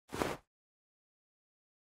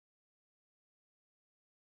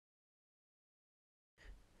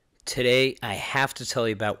Today, I have to tell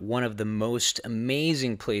you about one of the most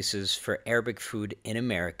amazing places for Arabic food in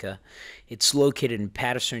America. It's located in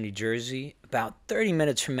Paterson, New Jersey, about 30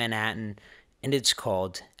 minutes from Manhattan, and it's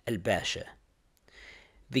called El Basha.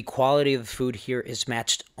 The quality of the food here is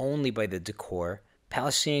matched only by the decor.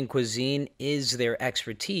 Palestinian cuisine is their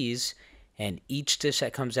expertise, and each dish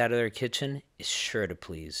that comes out of their kitchen is sure to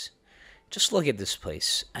please. Just look at this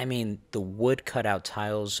place. I mean, the wood cutout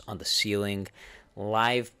tiles on the ceiling,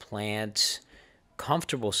 live plants,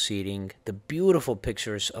 comfortable seating, the beautiful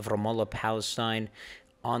pictures of Ramallah, Palestine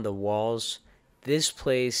on the walls. This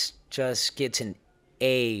place just gets an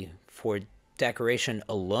A for decoration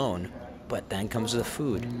alone, but then comes the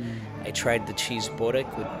food. I tried the cheese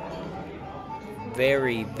borek with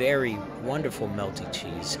very, very wonderful melty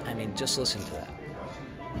cheese. I mean, just listen to that.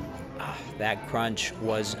 That crunch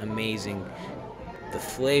was amazing. The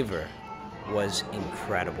flavor was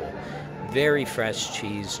incredible. Very fresh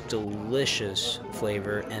cheese, delicious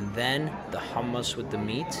flavor, and then the hummus with the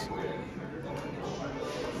meat.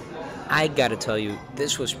 I gotta tell you,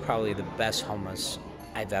 this was probably the best hummus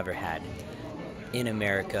I've ever had in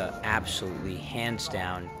America. Absolutely, hands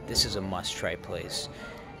down. This is a must try place.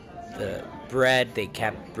 The bread, they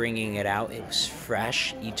kept bringing it out. It was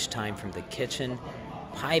fresh each time from the kitchen,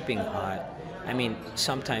 piping hot. I mean,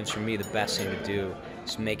 sometimes for me, the best thing to do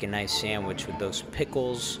is make a nice sandwich with those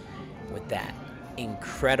pickles, with that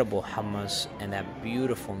incredible hummus, and that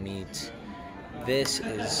beautiful meat. This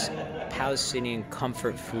is Palestinian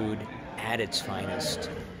comfort food at its finest.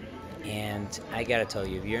 And I gotta tell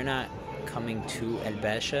you, if you're not coming to El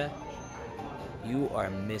Basha, you are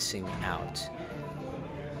missing out.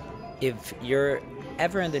 If you're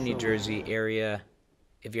ever in the New Jersey area,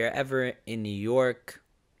 if you're ever in New York,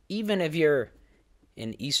 even if you're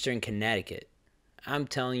in Eastern Connecticut, I'm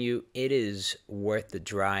telling you, it is worth the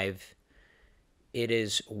drive. It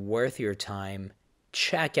is worth your time.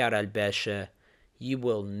 Check out Al Basha. You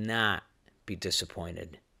will not be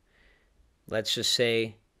disappointed. Let's just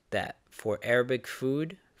say that for Arabic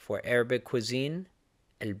food, for Arabic cuisine,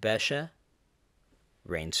 Al Basha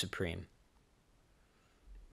reigns supreme.